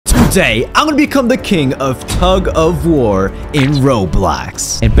Today, I'm gonna become the king of Tug of War in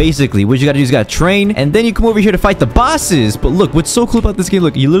Roblox. And basically, what you gotta do is you gotta train, and then you come over here to fight the bosses. But look, what's so cool about this game,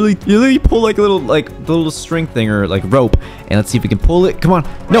 look, you literally pull like a little string thing or like rope. And let's see if we can pull it. Come on.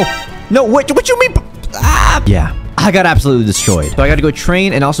 No, what you mean? Ah! Yeah. I got absolutely destroyed. So I gotta go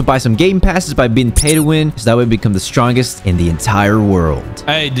train and also buy some game passes by being pay to win, so that way I become the strongest in the entire world.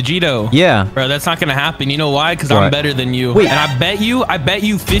 Hey, DIGITO. Yeah. Bro, that's not gonna happen. You know why? Because I'm better than you. Wait. And I bet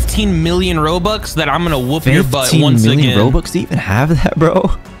you 15 million Robux that I'm gonna whoop your butt once 15 million again. Robux? Do you even have that,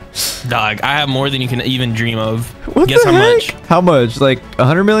 bro? Dog, I have more than you can even dream of. What Guess the how heck? much? How much? Like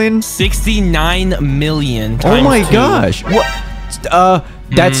 100 million? 69 million times Oh my 2. gosh. What?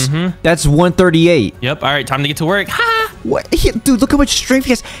 That's 138. Yep. All right, time to get to work. Ha! What? Dude, look how much strength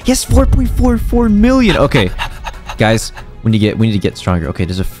he has. He has 4.44 million. Okay, guys, we need to get stronger. Okay,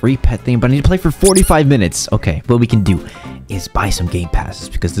 there's a free pet thing, but I need to play for 45 minutes. Okay, what we can do is buy some game passes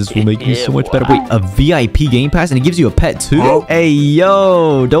because this will make you so much better. Wait, a VIP game pass and it gives you a pet too? Hey,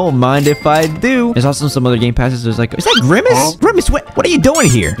 yo, don't mind if I do. There's also some other game passes. There's like, is that Grimace? Grimace, what are you doing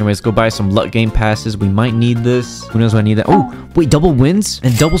here? Anyways, go buy some luck game passes. We might need this. Who knows when I need that? Oh, wait, double wins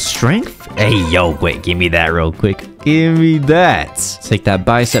and double strength? Hey, yo, wait, give me that real quick. Give me that. Take that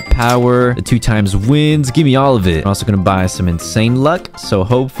bicep power, the 2 times wins. Give me all of it. I'm also going to buy some insane luck. So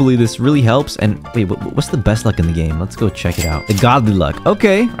hopefully this really helps. And wait, what's the best luck in the game? Let's go check it out. The godly luck.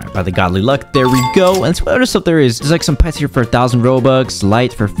 Okay. All right, buy the godly luck. There we go. And let's what other stuff there is. There's like some pets here for 1,000 Robux.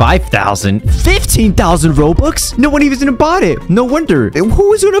 Light for 5,000. 15,000 Robux? No one even bought it. No wonder.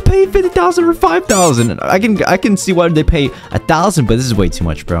 Who is going to pay 50,000 or 5,000? I can see why they pay 1,000, but this is way too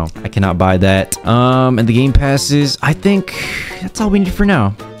much, bro. I cannot buy that. And the game passes. I think that's all we need for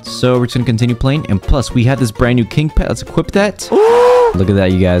now. So we're just gonna continue playing, and plus we have this brand new king pet. Let's equip that. Ooh. Look at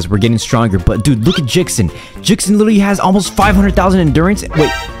that, you guys. We're getting stronger. But dude, look at Jixin. Jixin literally has almost 500,000 endurance.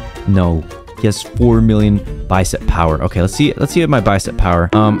 Wait, no. He has 4 million bicep power. Okay, let's see my bicep power.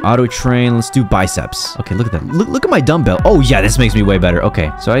 Auto train. Let's do biceps. Okay, look at that. Look at my dumbbell. Oh yeah, this makes me way better.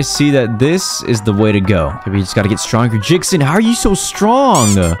 Okay, so I see that this is the way to go. Okay, we just gotta get stronger. Jixin, how are you so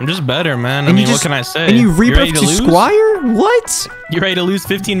strong? I'm just better, man. I mean, what can I say? And you rebuffed to Squire? What? You ready to lose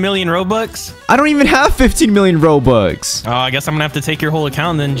 15 million Robux? I don't even have 15 million Robux. Oh, I guess I'm gonna have to take your whole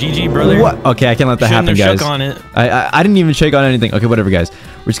account then. GG, brother. What? Okay, I can't let that happen, guys. Shook on it. I didn't even shake on anything. Okay, whatever, guys.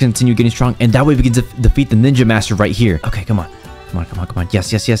 We're just gonna continue getting strong, and that way we can defeat the Ninja Master right here. Okay, come on. Come on.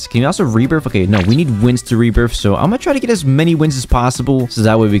 Yes. Can you also rebirth? Okay, no, we need wins to rebirth, so I'm gonna try to get as many wins as possible, so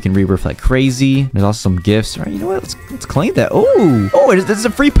that way we can rebirth like crazy. There's also some gifts. All right, you know what? Let's claim that. Oh, this is a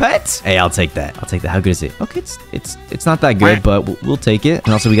free pet. Hey, I'll take that. How good is it? Okay, it's not that good, but we'll take it.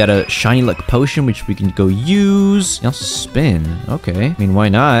 And also we got a shiny luck potion, which we can go use. And also spin. Okay, I mean, why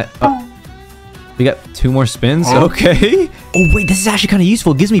not? Oh. We got 2 more spins. Okay. Oh, wait, this is actually kind of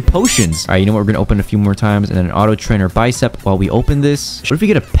useful. It gives me potions. All right, you know what? We're going to open a few more times and then an auto trainer bicep while we open this. What if we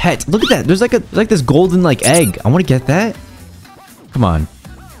get a pet? Look at that. There's like this golden like egg. I want to get that. Come on.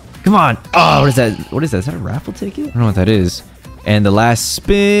 Oh, what is that? Is that a raffle ticket? I don't know what that is. And the last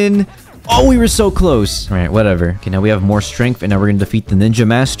spin. Oh, we were so close. All right, whatever. Okay, now we have more strength, and now we're going to defeat the Ninja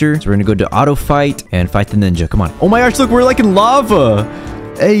Master. So we're going to go to auto fight and fight the ninja. Come on. Oh my gosh, look, we're like in lava.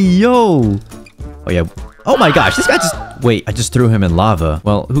 Hey, yo. Oh, yeah. Oh, my gosh. This guy just... Wait, I just threw him in lava.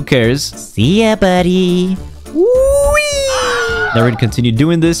 Well, who cares? See ya, buddy. Whee! Now we're going to continue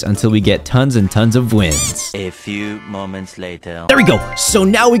doing this until we get tons and tons of wins. A few moments later. There we go. So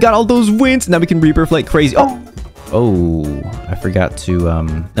now we got all those wins. Now we can rebirth like crazy. Oh, I forgot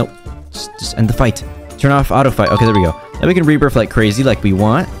to... Nope. Just end the fight. Turn off auto fight. Okay, there we go. Now we can rebirth like crazy like we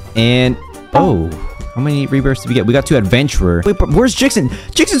want. And... Oh... How many rebirths did we get? We got 2 adventurer. Wait, but where's Jixin?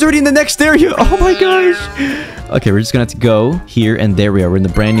 Jixin's already in the next area. Oh my gosh. Okay, we're just gonna have to go here, and there we are. We're in the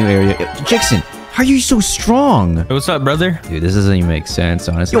brand new area. Jixin, how are you so strong? Hey, what's up, brother? Dude, this doesn't even make sense,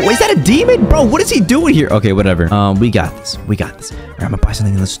 honestly. Yo, is that a demon? Bro, what is he doing here? Okay, whatever. We got this. All right, I'm gonna buy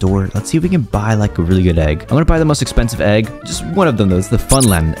something in the store. Let's see if we can buy like a really good egg. I'm gonna buy the most expensive egg. Just one of them, though. It's the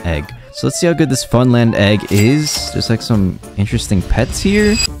Funland egg. So let's see how good this Funland egg is. There's like some interesting pets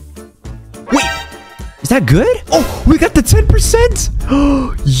here. Wait! Is that good? Oh, we got the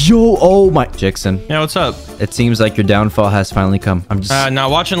 10%. Yo, oh my. Jixin. Yeah, what's up? It seems like your downfall has finally come. I'm just... now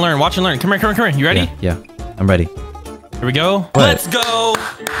watch and learn. Come here. You ready? Yeah. I'm ready. Here we go. What? Let's go.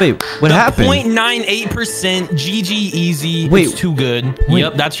 Wait, what happened? 0.98% GG easy. Wait. It's too good. Wait.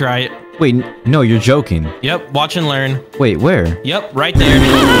 Yep, that's right. Wait, no, you're joking. Yep, watch and learn. Wait, where? Yep, right there.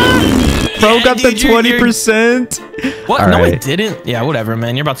 Bro got the 20%. What? All No, right. it didn't. Yeah, whatever,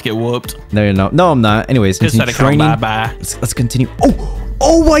 man. You're about to get whooped. No, you're not. No, I'm not. Anyways, Just continue said it, training. bye-bye. Let's continue. Oh,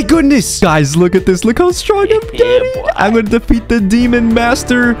 Oh my goodness. Guys, look at this. Look how strong I'm getting. I'm going to defeat the demon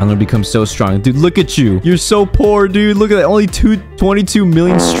master. I'm going to become so strong. Dude, look at you. You're so poor, dude. Look at that. Only 22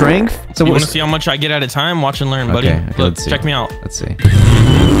 million strength. So you want to see how much I get at a time? Watch and learn, buddy. Okay, Look, let's see. check me out. Let's see.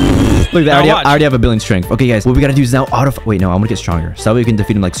 Look, I already have a billion strength. Okay, guys, what we gotta do is now wait, no, I'm gonna get stronger. So that way we can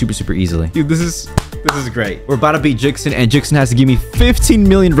defeat him like super easily. Dude, this is great. We're about to beat Jixen, and Jixen has to give me 15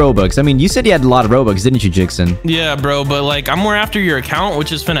 million Robux. I mean, you said you had a lot of Robux, didn't you, Jixen? Yeah, bro, but like, I'm more after your account,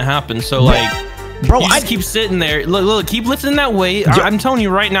 which is finna happen. So like, bro, you just keep sitting there. Look, keep lifting that weight. I'm telling you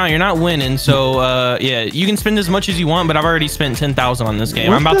right now, you're not winning. So yeah, you can spend as much as you want, but I've already spent 10,000 on this game.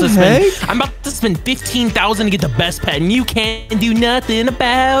 I'm about to spend 15,000 to get the best pet, and you can't do nothing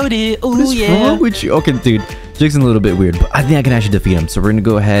about it. Oh yeah. What's wrong with you? Okay, dude. Jixen's a little bit weird, but I think I can actually defeat him. So we're gonna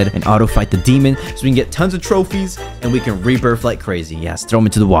go ahead and auto fight the demon so we can get tons of trophies and we can rebirth like crazy. Yes, throw him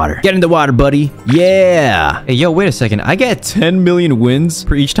into the water. Get in the water, buddy. Yeah. Hey, yo, wait a second. I get 10 million wins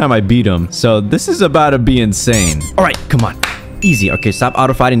for each time I beat him. So this is about to be insane. All right, come on. Easy. Okay, stop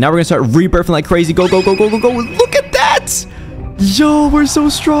auto fighting. Now we're gonna start rebirthing like crazy. Go, go, go, go, go, go. Look at that. Yo, we're so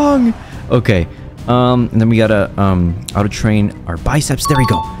strong. Okay. And then we gotta auto train our biceps. There we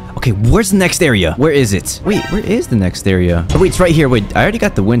go. Okay, where's the next area? Where is it? Wait, where is the next area? Oh, wait, it's right here. Wait, I already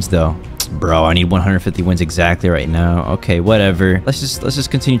got the wins though. Bro, I need 150 wins exactly right now. Okay, whatever. Let's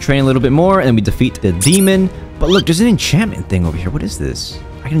just continue training a little bit more, and then we defeat the demon. But look, there's an enchantment thing over here. What is this?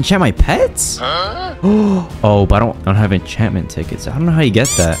 I can enchant my pets? Huh? Oh, but I don't have enchantment tickets. I don't know how you get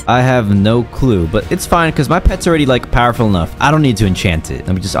that. I have no clue, but it's fine because my pet's already like powerful enough. I don't need to enchant it.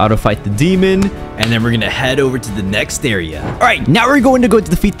 Let me just auto fight the demon, and then we're gonna head over to the next area. All right, now we're going to go to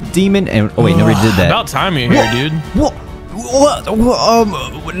defeat the demon. And oh wait, no, we did that. About time you're here, dude. What?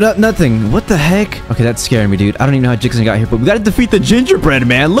 Nothing. What the heck? Okay, that's scaring me, dude. I don't even know how Jixen got here, but we gotta defeat the gingerbread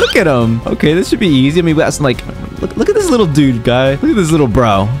man. Look at him. Okay, this should be easy. I mean, we got some like, look at this little dude, guy. Look at this little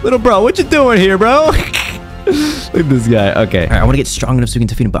bro. Little bro, what you doing here, bro? Look at this guy. Okay. All right, I want to get strong enough so we can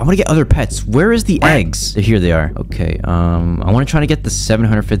defeat him, but I want to get other pets. Where is the eggs? Here they are. Okay. I want to try to get the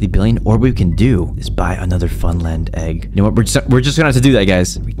 750 billion, or what we can do is buy another Funland egg. You know what? We're just gonna have to do that,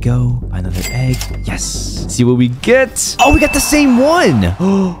 guys. Here we go. Buy another egg. Yes. See what we get. Oh, we got the same one.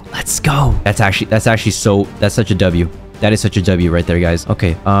 Oh, let's go. That's such a W. That is such a W right there, guys.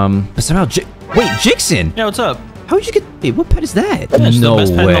 Okay. But somehow, wait, Jixen. Yeah, what's up? How did you get? Wait, what pet is that? Yeah, it's the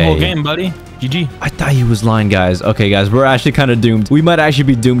best pet in the whole game, buddy. GG. I thought he was lying, guys. Okay, guys, we're actually kind of doomed. We might actually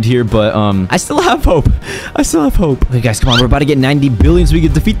be doomed here, but I still have hope. I still have hope. Okay, guys, come on. We're about to get 90 billion so we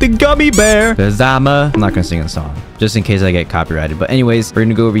can defeat the gummy bear. Cause I'm not gonna sing a song just in case I get copyrighted. But anyways, we're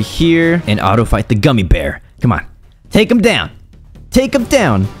gonna go over here and auto fight the gummy bear. Come on, take him down. Take him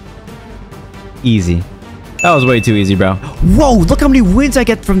down. Easy. That was way too easy, bro. Whoa, look how many wins I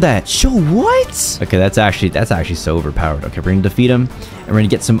get from that. Show what? Okay, that's actually so overpowered. Okay, we're gonna defeat him, and we're gonna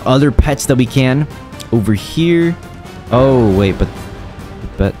get some other pets that we can over here. Oh, wait, but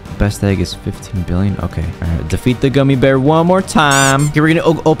the best egg is 15 billion. Okay, all right, defeat the gummy bear one more time. Okay, we're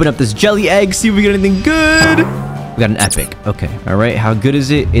gonna open up this jelly egg, see if we get anything good. We got an epic. Okay, all right, how good is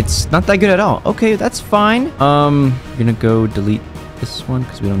it? It's not that good at all. Okay, that's fine. We're gonna go delete this one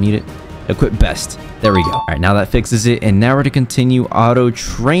because we don't need it. Equip best. There we go. All right, now that fixes it. And now we're to continue auto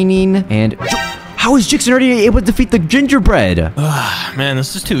training. And how is Jixen already able to defeat the gingerbread? Man,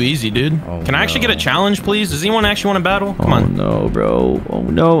 this is too easy, dude. Oh, Can I actually get a challenge, please? Does anyone actually want to battle? Come on. Oh, no, bro. Oh,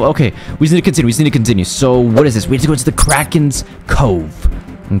 no. Okay, we just need to continue. We just need to continue. So what is this? We have to go to the Kraken's Cove.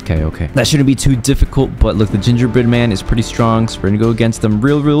 Okay. That shouldn't be too difficult, but look, the gingerbread man is pretty strong, so we're gonna go against them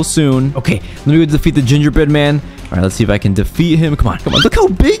real soon. Okay, let me go defeat the gingerbread man. All right, let's see if I can defeat him. Come on. Look how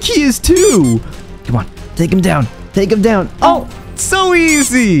big he is, too. Come on, take him down. Take him down. Oh, so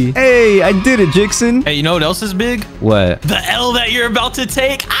easy. Hey, I did it, Jixen. Hey, you know what else is big? What? The L that you're about to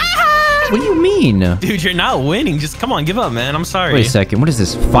take. What do you mean? Dude, you're not winning. Just come on, give up, man. I'm sorry. Wait a second. What is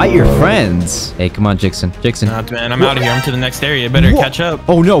this? Fight your friends. Hey, come on, Jixen. Nah, man, I'm out of here. I'm to the next area. Better catch up.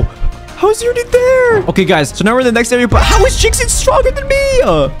 Oh, no. How's he already there? Okay, guys. So now we're in the next area, but how is Jixen stronger than me?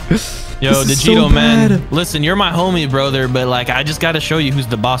 Yo, DIGITO, man. Listen, you're my homie, brother, but like, I just got to show you who's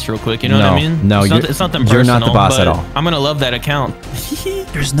the boss real quick. You know what I mean? No, it's nothing personal. You're not the boss at all. I'm going to love that account.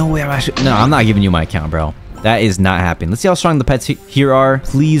 There's no way I'm actually... No, I'm not giving you my account, bro. That is not happening. Let's see how strong the pets here are.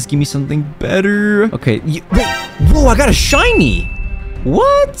 Please give me something better. Okay. Wait. Whoa, I got a shiny.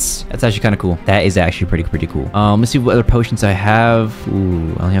 What? That's actually kind of cool. That is actually pretty cool. Let's see what other potions I have.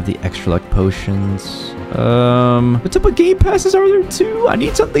 Ooh, I only have the extra luck potions. What type of game passes are there too? I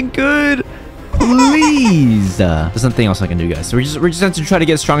need something good. Please. There's nothing else I can do, guys. So we're just going to try to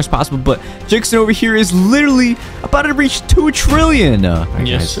get as strong as possible. But Jixen over here is literally about to reach 2 trillion. Right,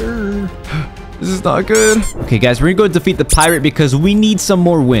 yes, sir. This is not good. Okay, guys, we're gonna go defeat the pirate because we need some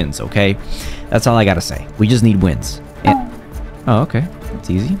more wins, okay? That's all I gotta say. We just need wins. Oh, okay. It's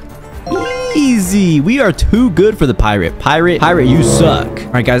easy. Easy. We are too good for the pirate. Pirate, you suck.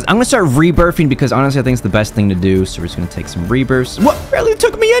 All right, guys, I'm gonna start rebirthing because honestly, I think it's the best thing to do. So we're just gonna take some rebirths. What? Barely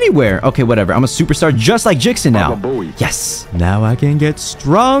took me anywhere. Okay, whatever. I'm a superstar just like Jixin now. Yes. Now I can get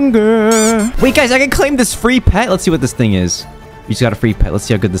stronger. Wait, guys, I can claim this free pet. Let's see what this thing is. We just got a free pet. Let's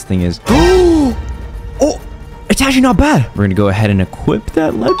see how good this thing is. Oh, it's actually not bad. We're gonna go ahead and equip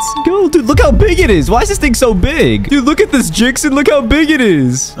that. Let's go. Dude, look how big it is. Why is this thing so big? Dude, look at this, Jixin. Look how big it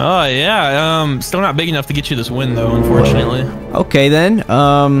is. Oh, yeah. Still not big enough to get you this win, though, unfortunately. Okay, then.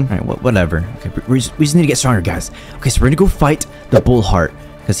 All right, whatever. Okay, we just need to get stronger, guys. Okay, so we're gonna go fight the Bullheart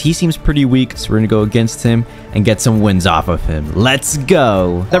because he seems pretty weak. So we're gonna go against him and get some wins off of him. Let's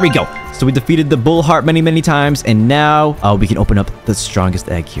go. There we go. So we defeated the Bullheart many times, and now we can open up the strongest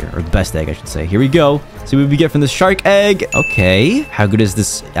egg here, or the best egg, I should say. Here we go. See what we get from the shark egg. Okay, how good is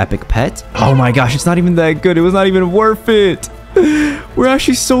this epic pet? Oh my gosh, it's not even that good. It was not even worth it. We're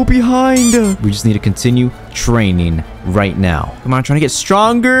actually so behind. We just need to continue training right now. Come on, trying to get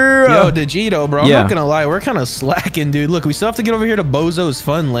stronger. Yo, DIGITO, bro. Yeah. I'm not gonna lie, we're kind of slacking, dude. Look, we still have to get over here to Bozo's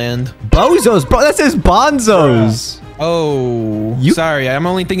Funland. Bozo's, bro. That says Bonzo's. Oh, sorry. I'm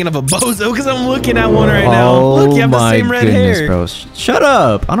only thinking of a bozo because I'm looking at one right now. Look, you have the same red hair. Bro. Shut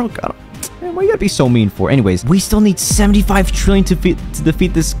up. I don't. Man, why you gotta be so mean for? Anyways, we still need 75 trillion to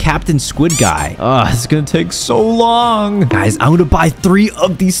defeat this Captain Squid guy. It's gonna take so long. Guys, I'm gonna buy 3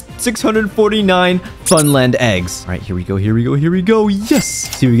 of these 649 Funland eggs. All right, here we go. Yes.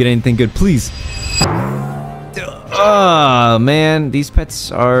 See if we get anything good, please. Oh, man. These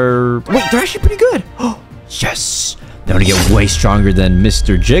pets are... Wait, they're actually pretty good. Oh, yes. They're gonna get way stronger than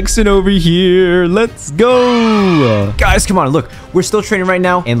Mr. Jixin over here. Let's go. Guys, come on. Look, we're still training right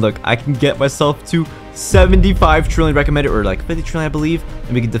now. And look, I can get myself to 75 trillion recommended, or like 50 trillion, I believe.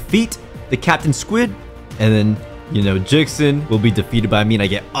 And we can defeat the Captain Squid. And then, you know, Jixin will be defeated by me and I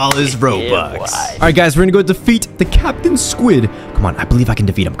get all his Robux. All right, guys, we're gonna go defeat the Captain Squid. Come on, I believe I can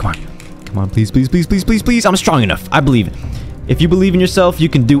defeat him. Come on. Come on, please. I'm strong enough. I believe. If you believe in yourself, you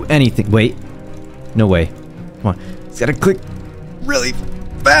can do anything. Wait. No way. Come on. It's gotta click really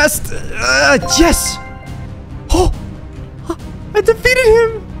fast. Yes. Oh, I defeated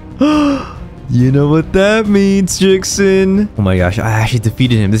him. You know what that means, Jixin. Oh my gosh, I actually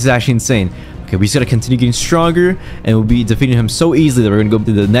defeated him. This is actually insane. Okay, we just gotta continue getting stronger, and we'll be defeating him so easily that we're gonna go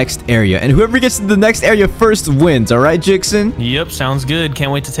to the next area. And whoever gets to the next area first wins. All right, Jixin? Yep, sounds good. Can't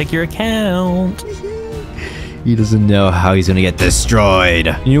wait to take your account. He doesn't know how he's gonna get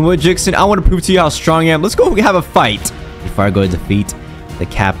destroyed. You know what, Jixin? I want to prove to you how strong I am. Let's go have a fight before I go to defeat the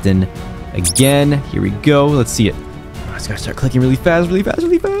captain again. Here we go. Let's see it. I just gotta start clicking really fast.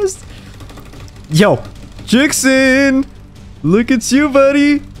 Yo, Jixin! Look at you,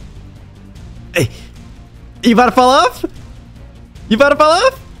 buddy. Hey, you about to fall off?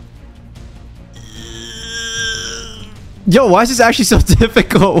 Yo, why is this actually so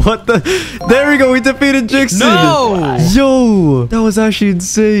difficult? What the? There we go. We defeated Jixin. No! Yo, that was actually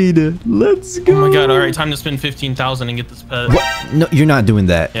insane. Let's go. Oh my god. All right, time to spend 15,000 and get this pet. What? No, you're not doing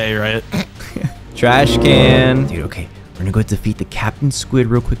that. Yeah, you're right. Trash can. Dude, okay. We're gonna go defeat the Captain Squid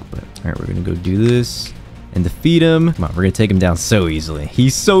real quick. But all right, we're gonna go do this and defeat him. Come on, we're gonna take him down so easily.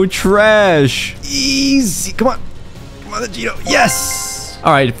 He's so trash. Easy. Come on, DIGITO. Yes.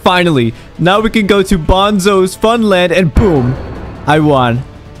 All right, finally. Now we can go to Bonzo's Funland and boom, I won.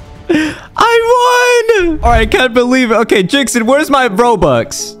 I won! All right, can't believe it. Okay, Jixin, where's my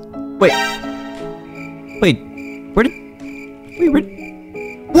Robux? Wait, where?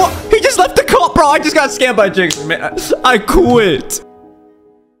 What? He just left the call, bro. I just got scammed by Jixin, man. I quit.